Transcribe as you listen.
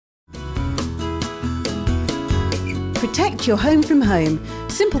Protect your home from home.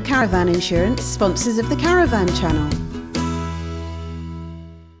 Simple Caravan Insurance, sponsors of the Caravan Channel.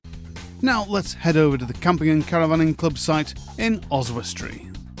 Now let's head over to the Camping and Caravanning Club site in Oswestry.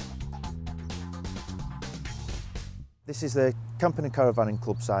 This is the Camping and Caravanning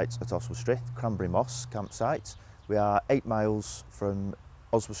Club site at Oswestry, Cranberry Moss campsite. We are 8 miles from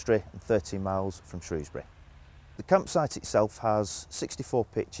Oswestry and 13 miles from Shrewsbury. The campsite itself has 64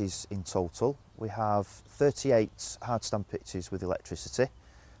 pitches in total. We have 38 hardstand pitches with electricity.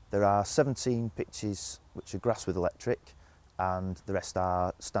 There are 17 pitches which are grass with electric, and the rest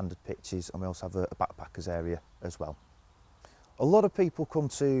are standard pitches, and we also have a backpackers area as well. A lot of people come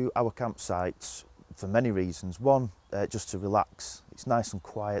to our campsites for many reasons. One, just to relax. It's nice and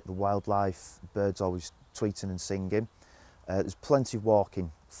quiet, the wildlife, birds always tweeting and singing. There's plenty of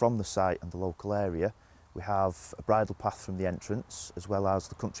walking from the site and the local area. We have a bridle path from the entrance, as well as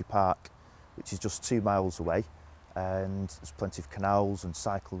the country park, which is just 2 miles away, and there's plenty of canals and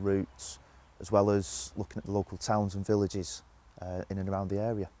cycle routes, as well as looking at the local towns and villages in and around the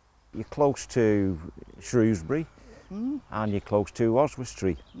area. You're close to Shrewsbury and you're close to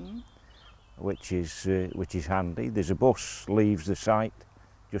Oswestry, which is handy. There's a bus leaves the site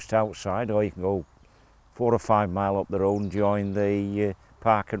just outside, or you can go 4 or 5 miles up the road and join the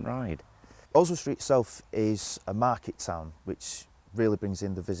park and ride. Oswestry itself is a market town, which really brings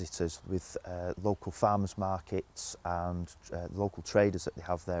in the visitors with local farmers markets and local traders that they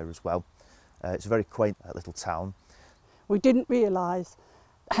have there as well. It's a very quaint little town. We didn't realise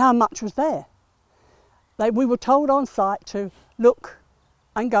how much was there. We were told on site to look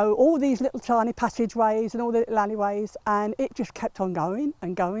and go all these little tiny passageways and all the little alleyways, and it just kept on going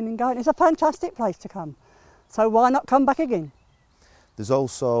and going and going. It's a fantastic place to come, so why not come back again? There's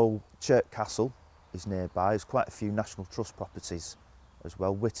also Chirk Castle is nearby. There's quite a few National Trust properties as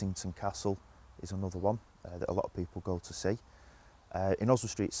well. Whittington Castle is another one that a lot of people go to see. In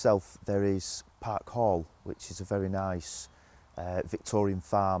Oswestry itself there is Park Hall, which is a very nice Victorian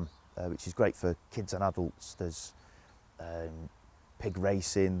farm, which is great for kids and adults. There's pig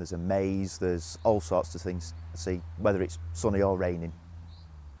racing, there's a maze, there's all sorts of things to see, whether it's sunny or raining.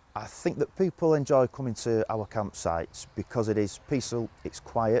 I think that people enjoy coming to our campsites because it is peaceful, it's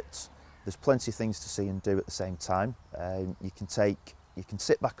quiet, there's plenty of things to see and do at the same time. You can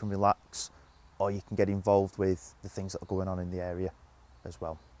sit back and relax, or you can get involved with the things that are going on in the area as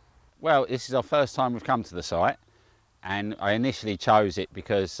well. Well, this is our first time we've come to the site, and I initially chose it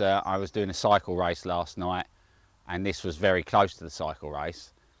because I was doing a cycle race last night, and this was very close to the cycle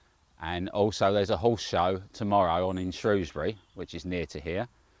race. And also there's a horse show tomorrow on in Shrewsbury, which is near to here.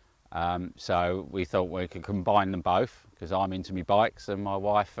 So we thought we could combine them both, because I'm into my bikes and my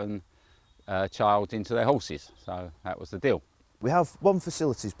wife and child into their horses. So that was the deal. We have one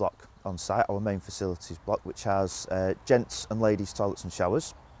facilities block on site, our main facilities block, which has gents and ladies toilets and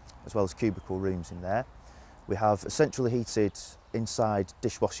showers, as well as cubicle rooms in there. We have centrally heated inside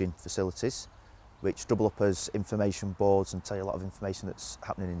dishwashing facilities, which double up as information boards and tell you a lot of information that's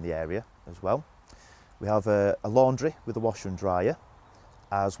happening in the area as well. We have a laundry with a washer and dryer,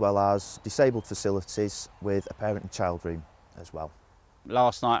 as well as disabled facilities with a parent and child room as well.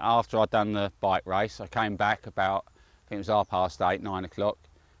 Last night after I'd done the bike race, I came back about, I think it was 8:30, 9 o'clock,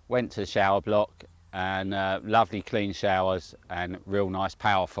 went to the shower block, and lovely clean showers and real nice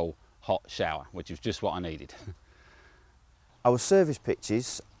powerful hot shower, which was just what I needed. Our service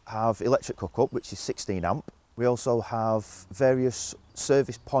pitches have electric hookup, which is 16 amp. We also have various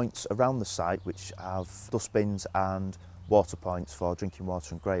service points around the site which have dustbins and water points for drinking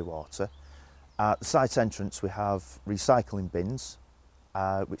water and grey water. At the site entrance we have recycling bins,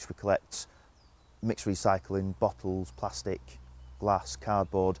 which we collect mixed recycling, bottles, plastic, glass,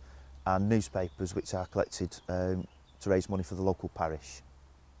 cardboard and newspapers, which are collected to raise money for the local parish.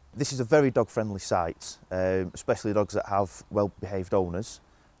 This is a very dog friendly site, especially dogs that have well behaved owners.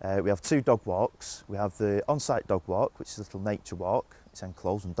 We have 2 dog walks. We have the on-site dog walk, which is a little nature walk. It's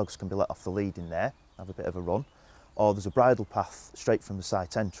enclosed and dogs can be let off the lead in there, have a bit of a run. Or there's a bridle path straight from the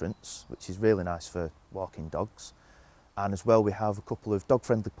site entrance, which is really nice for walking dogs. And as well we have a couple of dog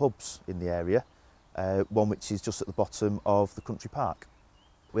friendly pubs in the area, one which is just at the bottom of the country park.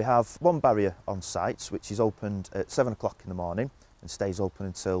 We have one barrier on site which is opened at 7 o'clock in the morning and stays open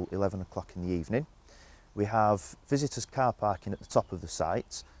until 11 o'clock in the evening. We have visitors car parking at the top of the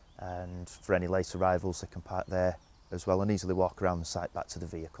site, and for any late arrivals they can park there as well and easily walk around the site back to the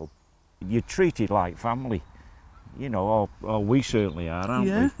vehicle. You're treated like family, you know, or we certainly are, aren't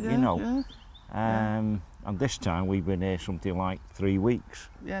we? Yeah, you know. Yeah. And this time we've been here something like 3 weeks.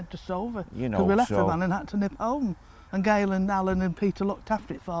 Yeah, just over. You know, because we left so the van and had to nip home. And Gail and Alan and Peter looked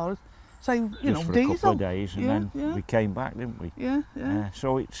after it for us. say, you just know, for diesel. a couple of days, and Yeah, then yeah. we came back, didn't we? Yeah, yeah.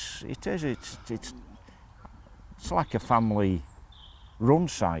 So it's like a family run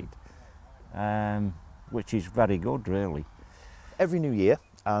site, which is very good, really. Every new year,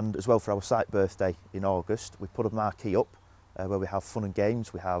 and as well for our site birthday in August, we put a marquee up where we have fun and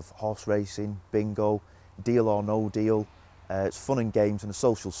games. We have horse racing, bingo, deal or no deal. It's fun and games and a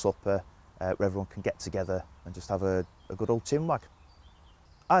social supper where everyone can get together and just have a good old tin wag.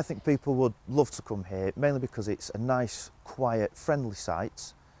 I think people would love to come here, mainly because it's a nice, quiet, friendly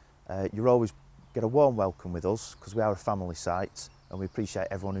site. You always get a warm welcome with us because we are a family site, and we appreciate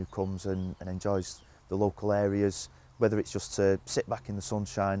everyone who comes and enjoys the local areas, whether it's just to sit back in the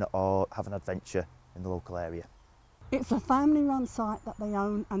sunshine or have an adventure in the local area. It's a family-run site that they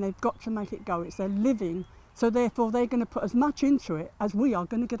own, and they've got to make it go. It's their living, so therefore they're going to put as much into it as we are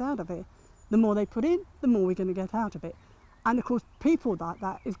going to get out of it. The more they put in, the more we're going to get out of it. And of course, people like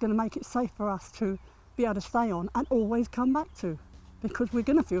that is going to make it safe for us to be able to stay on and always come back to, because we're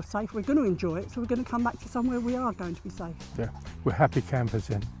going to feel safe, we're going to enjoy it, so we're going to come back to somewhere we are going to be safe. Yeah, we're happy campers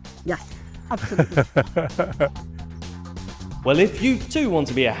in. Yes, absolutely. Well, if you too want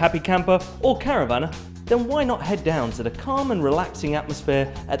to be a happy camper or caravanner, then why not head down to the calm and relaxing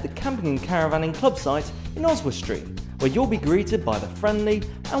atmosphere at the Camping and Caravanning Club site in Oswestry, where you'll be greeted by the friendly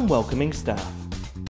and welcoming staff.